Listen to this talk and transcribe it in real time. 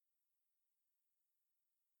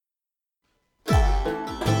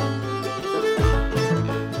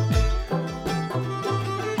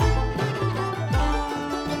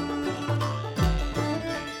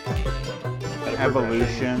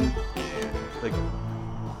evolution. Like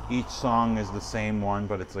each song is the same one,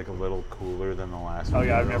 but it's like a little cooler than the last one. Oh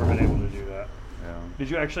yeah, I've never been able to do that. Yeah. Did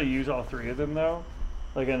you actually use all three of them though,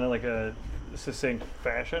 like in like a succinct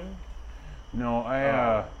fashion?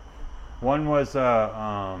 No, one was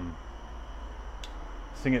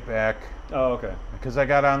Sing It Back. Oh, okay. Because I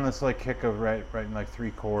got on this like kick of writing like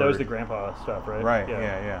 3 chords. That was the grandpa stuff, right? Right.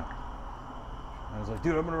 Yeah. I was like,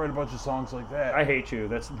 dude, I'm gonna write a bunch of songs like that. I Hate You.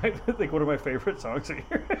 That's like one of my favorite songs of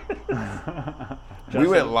yours. We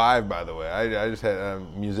went live, by the way. I just had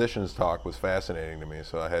musicians talk was fascinating to me,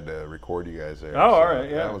 so I had to record you guys there. Oh, so all right,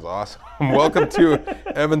 yeah. That was awesome. Welcome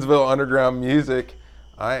to Evansville Underground Music.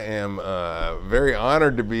 I am very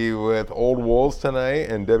honored to be with Old Wolves tonight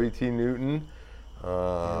and W.T. Newton. Here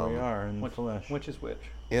we are in the flesh. Which is which?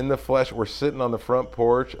 In the flesh, we're sitting on the front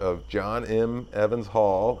porch of John M. Evans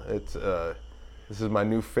Hall. It's this is my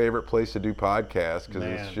new favorite place to do podcasts because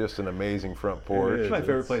it's just an amazing front porch. It's my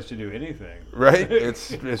favorite place to do anything. Right?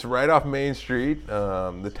 It's right off Main Street.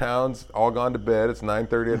 The town's all gone to bed. It's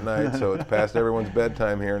 9:30 at night, so it's past everyone's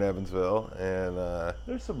bedtime here in Evansville. And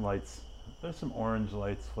there's some lights. There's some orange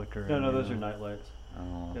lights flickering. No, those are night lights.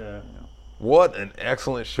 Oh, yeah. What an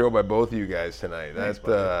excellent show by both of you guys tonight. Thanks,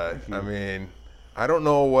 I mean, I don't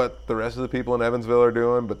know what the rest of the people in Evansville are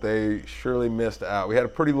doing, but they surely missed out. We had a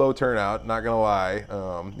pretty low turnout, not gonna lie.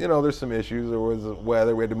 There's some issues. There was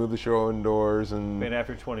weather. We had to move the show indoors, and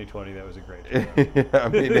after 2020, that was a great show. I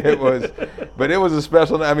mean, it was a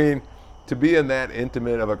special. I mean, to be in that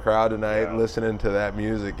intimate of a crowd tonight, listening to that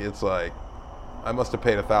music, it's like I must have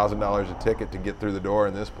paid $1,000 a ticket to get through the door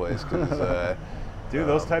in this place. Cause, dude,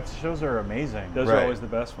 those types of shows are amazing. Those are always the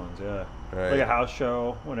best ones. Yeah, right. Like a house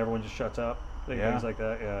show when everyone just shuts up. Things like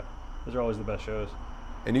that, yeah. Those are always the best shows.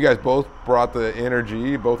 And you guys both brought the energy.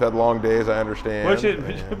 You both had long days, I understand.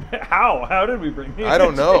 How did we bring the energy? I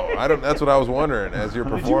don't know. That's what I was wondering as you're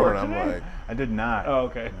performing. I'm like, I did not. Oh,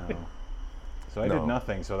 okay. No. So I did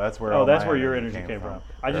nothing. So that's where. That's where your energy came from.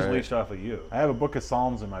 I just leached off of you. I have a book of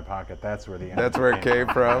Psalms in my pocket. That's where the energy. That's where it came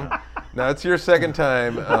from. Now it's your second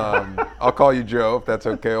time. I'll call you Joe if that's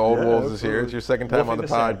okay. Old Wolves is here. It's your second time on the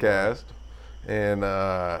podcast. And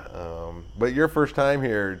but your first time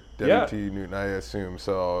here, W.T. Newton, I assume.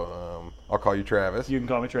 So I'll call you Travis. You can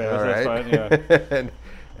call me Travis. All that's right. fine. Yeah.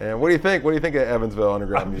 and what do you think? What do you think of Evansville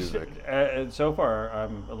Underground music? So far,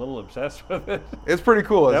 I'm a little obsessed with it. It's pretty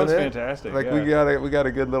cool, isn't it? That was fantastic. Like we got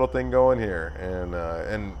a good little thing going here,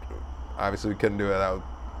 and obviously we couldn't do it without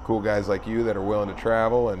cool guys like you that are willing to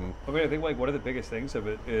travel. And I mean, I think like one of the biggest things of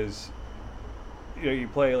it is, you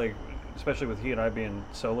play like. Especially with he and I being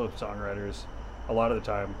solo songwriters, a lot of the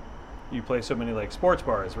time you play so many like sports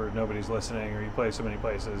bars where nobody's listening, or you play so many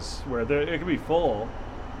places where it can be full,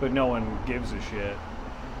 but no one gives a shit.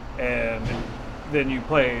 And then you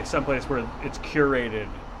play someplace where it's curated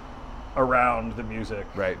around the music,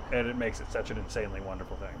 right? And it makes it such an insanely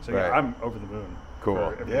wonderful thing. So right. yeah, I'm over the moon.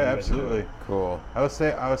 Cool. Yeah, absolutely. Cool. I was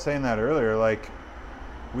saying that earlier, like.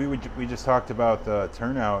 We just talked about the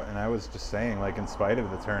turnout, and I was just saying, like, in spite of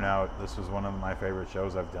the turnout, this was one of my favorite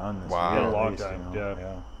shows I've done this year. In a long time,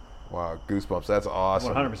 yeah. Wow, goosebumps. That's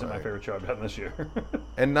awesome. 100% my favorite show I've done this year.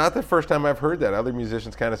 And not the first time I've heard that. Other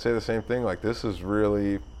musicians kind of say the same thing, like, this is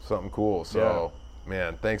really something cool. So,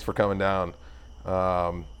 man, thanks for coming down.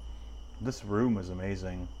 This room was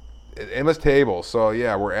amazing. Emma's Table. So,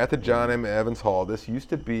 yeah, we're at the John M. Evans Hall. This used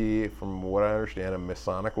to be, from what I understand, a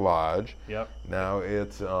Masonic lodge. Yep. Now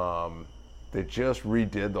it's, they just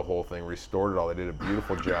redid the whole thing, restored it all. They did a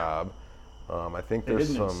beautiful job. I think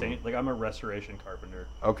there's some... insane, like, I'm a restoration carpenter.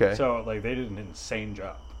 Okay. So, like, they did an insane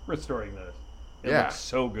job restoring this. It looks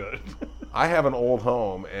so good. I have an old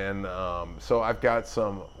home, and so I've got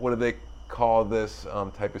some, what do they call this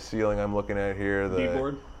type of ceiling I'm looking at here? The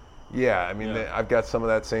D-board? Yeah, I mean, I've got some of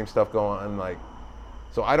that same stuff going on, like,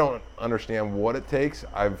 so I don't understand what it takes.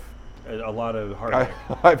 A lot of hard work.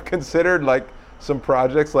 I've considered, like, some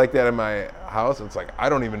projects like that in my house. It's like, I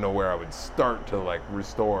don't even know where I would start to, like,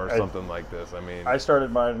 restore something like this. I mean... I started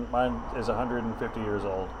mine is 150 years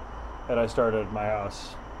old, and I started my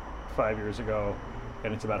house 5 years ago,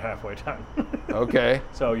 and it's about halfway done. Okay.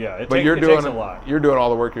 So, yeah, it takes a lot. You're doing all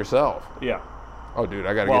the work yourself? Yeah. Oh, dude,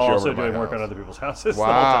 I got to get you over to my house. While also doing work on other people's houses wow,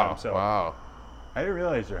 the whole time. So. Wow. I didn't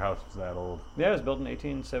realize your house was that old. Yeah, it was built in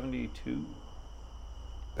 1872.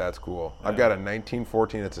 That's cool. Yeah. I've got a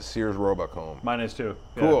 1914. It's a Sears Roebuck home. Mine is too.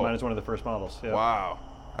 Cool. Yeah, mine is one of the first models. Yeah. Wow.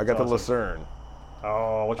 I got the Lucerne.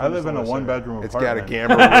 Oh, which I live in a one-bedroom It's apartment. got a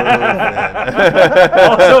gambrel roof.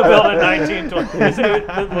 Also built in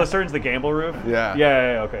 1920. The Lucerne's the gamble roof? Yeah.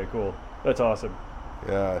 Yeah, okay, cool. That's awesome.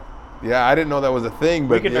 Yeah. Yeah, I didn't know that was a thing,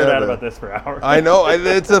 but we could nerd out about this for hours. I know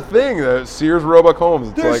it's a thing. The Sears Roebuck homes.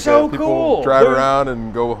 It's They're like so people cool. drive around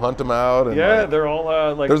and go hunt them out. And yeah, they're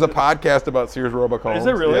all like. There's a podcast about Sears Roebuck homes. Is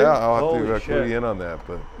there really? Yeah, I'll have Holy to clue shit. you in on that.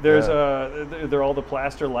 But There's they're all the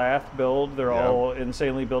plaster lath build. They're Yeah. all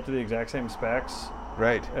insanely built to the exact same specs.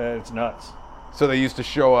 right. It's nuts. So they used to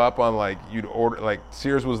show up on like you'd order like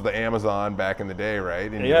Sears was the Amazon back in the day, right?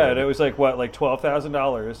 And Yeah, and it was like what, like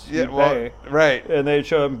 $12,000 yeah, you'd well, pay, right. and they'd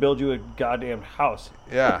show up and build you a goddamn house.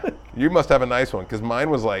 Yeah, you must have a nice one because mine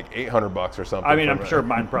was like $800 or something. I mean, I'm sure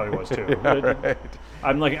mine probably was too. Yeah, right.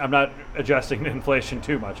 I'm not adjusting to inflation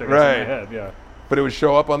too much, I guess, Right. in my head. Yeah. But it would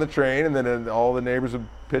show up on the train, and then all the neighbors would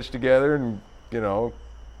pitch together and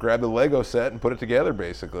grab the Lego set and put it together,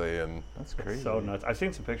 basically. And That's crazy. So nuts. I've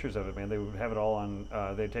seen some pictures of it, man. They would have it all on.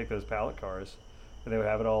 They'd take those pallet cars, and they would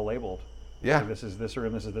have it all labeled. yeah, Like, this is this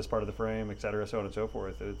room. This is this part of the frame, et cetera, so on and so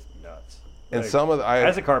forth. It's nuts. and Like, some of the,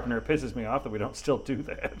 as a carpenter, it pisses me off that we don't still do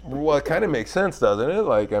that. well, it kind of makes sense, doesn't it?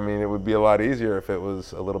 Like, I mean, it would be a lot easier if it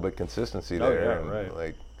was a little bit consistency Oh, there. yeah, and, right.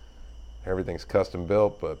 Like, everything's custom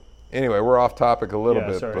built, but anyway, we're off topic a little Yeah,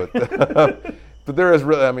 bit, sorry. but but there is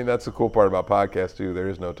really, I mean, that's the cool part about podcasts too. There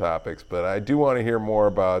is no topics, but I do want to hear more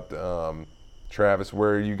about Travis,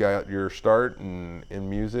 where you got your start in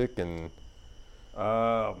music, and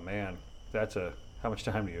Oh man, how much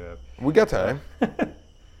time do you have? we got time.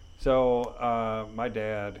 So my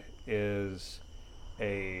dad is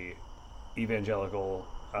a evangelical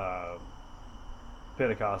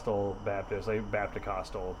Pentecostal Baptist, like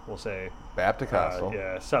Baptist-costal, we'll say. Baptist-costal.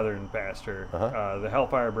 Yeah, Southern pastor. Uh-huh. The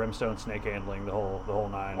hellfire, brimstone, snake handling, the whole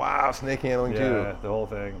nine. Wow, snake handling Yeah, too. the whole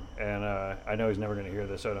thing. And I know he's never going to hear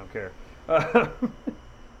this, so I don't care.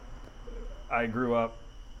 I grew up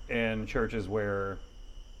in churches where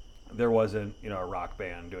there wasn't, a rock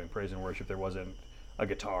band doing praise and worship. There wasn't a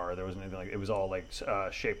guitar. There wasn't anything like. It was all like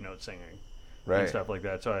shape note singing Right. and stuff like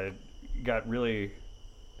that. So I was really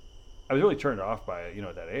turned off by it,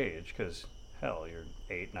 at that age, because hell, you're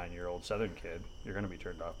 8-9-year-old Southern kid. You're going to be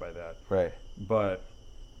turned off by that. Right. But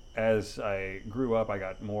as I grew up, I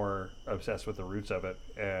got more obsessed with the roots of it,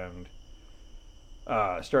 and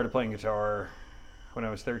started playing guitar when I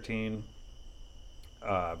was 13,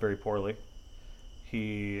 very poorly.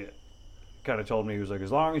 He kind of told me, he was like,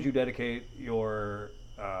 as long as you dedicate your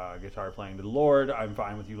guitar playing to the Lord, I'm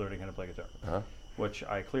fine with you learning how to play guitar. Uh-huh. Which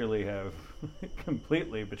I clearly have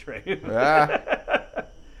completely betrayed.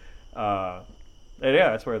 Ah. And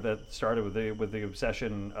yeah, that's where that started with the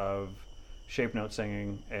obsession of shape note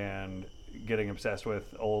singing and getting obsessed with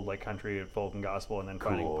old like country and folk and gospel, and then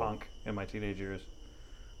finding Cool. punk in my teenage years,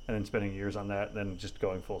 and then spending years on that, and then just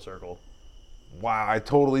going full circle. Wow, I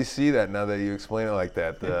totally see that now that you explain it like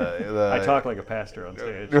that. I talk like a pastor on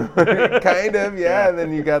stage. Kind of, yeah. Yeah. And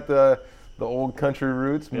then you got the old country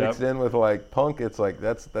roots mixed Yep. in with like punk. It's like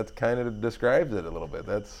that's kind of describes it a little bit.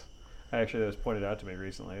 That's Actually, that was pointed out to me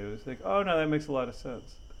recently. It was like, oh no, that makes a lot of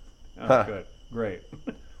sense. Oh, Huh. good, great.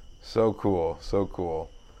 so cool, so cool.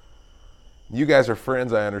 You guys are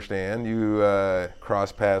friends, I understand. You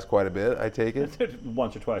cross paths quite a bit, I take it.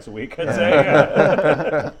 Once or twice a week, I'd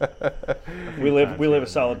say. we live a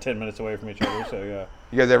solid 10 minutes away from each other, so yeah.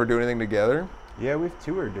 You guys ever do anything together? Yeah, we've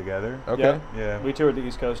toured together. Okay. Yeah. Yeah. We toured the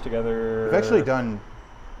East Coast together. We've actually done.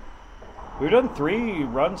 We've done 3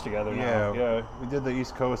 runs together now. Yeah. We did the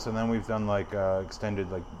East Coast, and then we've done like extended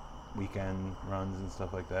like weekend runs and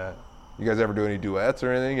stuff like that. You guys ever do any duets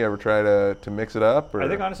or anything? You ever try to mix it up? Or? I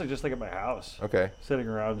think honestly, just like at my house, Okay. sitting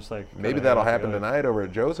around, just like Maybe kinda that'll hanging happen together. tonight over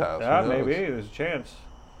at Joe's house. Who Yeah, knows? maybe there's a chance.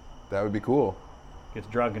 That would be cool. Gets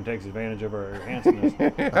drunk and takes advantage of our handsomeness.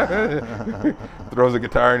 Throws a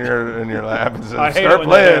guitar in your lap and says, I hate "Start it when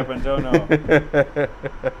playing." that happens.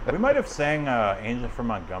 Oh no. We might have sang "Angel from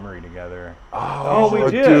Montgomery" together. Oh, we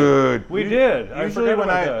did. Dude. We did. I Usually forgot when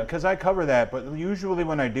about that. because I cover that, but usually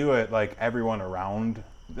when I do it, like everyone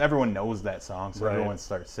knows that song, so Right. everyone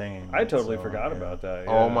starts singing. I totally So, forgot yeah. about that.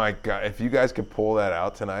 Oh yeah. my God! If you guys could pull that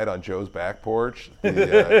out tonight on Joe's back porch,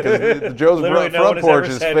 because Joe's Literally, no front one has porch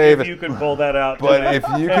ever is said famous. if you could pull that out. But tonight. if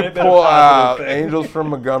you And could it'd been a pull positive out thing. "Angels from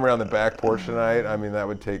Montgomery" on the back porch tonight, I mean that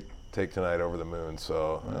would take tonight over the moon.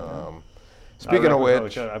 So, speaking of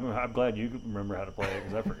which, I'm glad you remember how to play it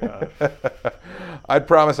because I forgot. I'd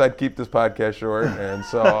promise I'd keep this podcast short, and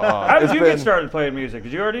so How did it's you been- get started playing music?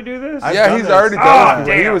 Did you already do this? I've Yeah, done he's this. already Oh, done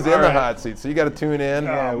it. He damn. was in All the right. hot seat, so you got to tune in.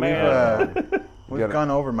 Oh, Yeah, man. We've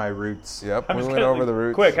gone over my roots. Yep, I'm we just went kinda over the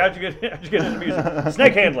roots. Quick, how'd you get into music?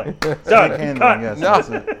 Snake handling. Done. Snake handling, Cut. yes. No, that's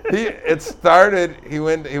it. it started. He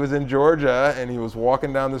was in Georgia, and he was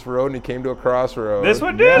walking down this road, and he came to a crossroad. This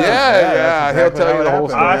one did? Yeah. that's He'll exactly tell you how the it whole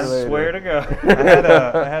happened. story. I swear to God.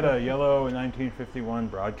 I had a yellow 1951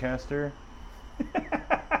 broadcaster.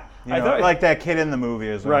 You know, like that kid in the movie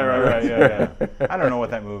is. Right. Yeah. I don't know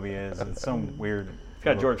what that movie is. It's some weird. It's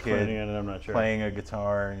got George kid Clooney in it. I'm not sure. playing a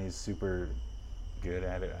guitar, and he's super good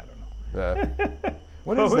at it. I don't know. Yeah.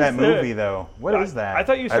 What is that movie though? What is that? I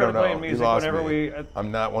thought you I started don't know. playing You music lost whenever me. we.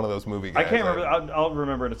 I'm not one of those movie I guys. can't remember. I'll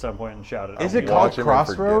remember it at some point and shout it. Is out. it called Watch him and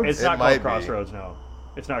forget. Crossroads? It's It not might called be. Crossroads. No,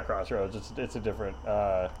 it's not Crossroads. It's a different.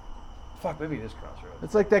 Fuck, maybe it is Crossroads.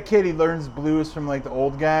 It's like that kid. He learns blues from like the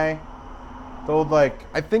old guy. The old like.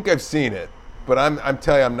 I think I've seen it, but I'm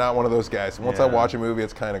telling you, I'm not one of those guys. Once I Yeah. watch a movie,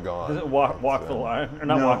 it's kind of gone. Does it walk the line or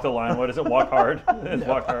not No. walk the line? What is it? Walk hard. It's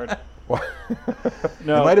walk hard.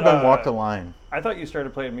 No, It might have been Walk the Line. I thought you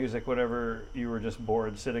started playing music whenever you were just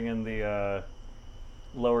bored, sitting in the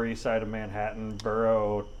Lower East Side of Manhattan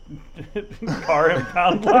borough car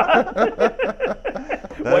impound lot,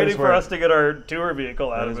 waiting for us to get our tour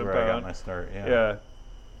vehicle out That of is where I got impound. my start. Yeah. Yeah.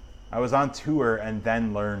 I was on tour and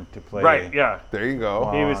then learned to play. Right. Yeah. There you go.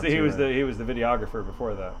 Wow. He was tour. the videographer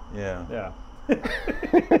before that. Yeah. Yeah.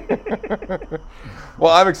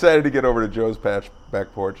 Well, I'm excited to get over to Joe's back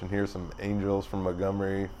porch and hear some Angels from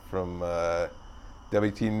Montgomery, from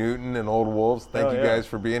W.T. Newton and Old Wolves. Thank Oh, you yeah. guys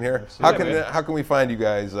for being here. Absolutely, man. How can we find you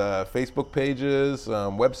guys? Facebook pages,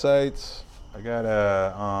 websites. I got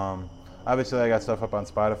obviously I got stuff up on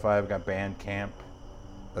Spotify. I've got Bandcamp.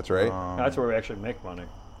 That's right. That's where we actually make money.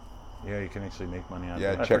 Yeah, you can actually make money on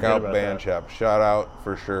Yeah, that. check forget out about that. Bandcamp. Shout out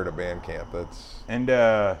for sure to Bandcamp. That's And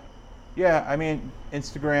yeah, I mean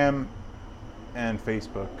Instagram and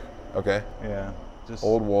Facebook. okay. Yeah, just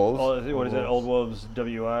Old Wolves. What is it? Old Wolves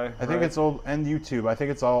WI. I think it's old and YouTube. I think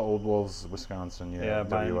it's all Old Wolves, Wisconsin. Yeah, Yeah,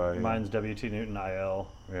 WI. mine's WT Newton IL,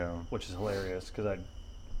 Yeah. which is hilarious because I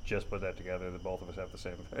just put that together. That both of us have the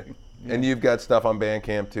same thing. And you've got stuff on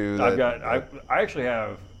Bandcamp too. I actually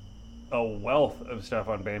have a wealth of stuff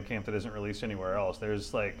on Bandcamp that isn't released anywhere else.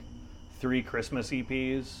 There's like 3 Christmas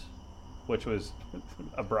EPs, which was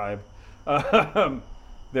a bribe.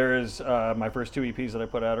 There's my first 2 EPs that I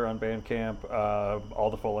put out are on Bandcamp. All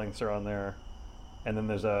the full lengths are on there. And then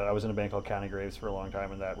I was in a band called County Graves for a long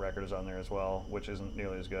time, and that record is on there as well, which isn't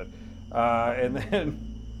nearly as good. And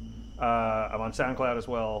then I'm on SoundCloud as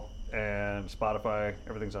well, and Spotify.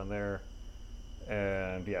 Everything's on there.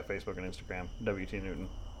 And yeah, Facebook and Instagram, WT Newton.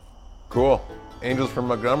 Cool. Angels from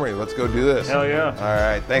Montgomery. Let's go do this. Hell yeah. All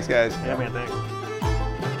right. Thanks, guys. Yeah, man, thanks.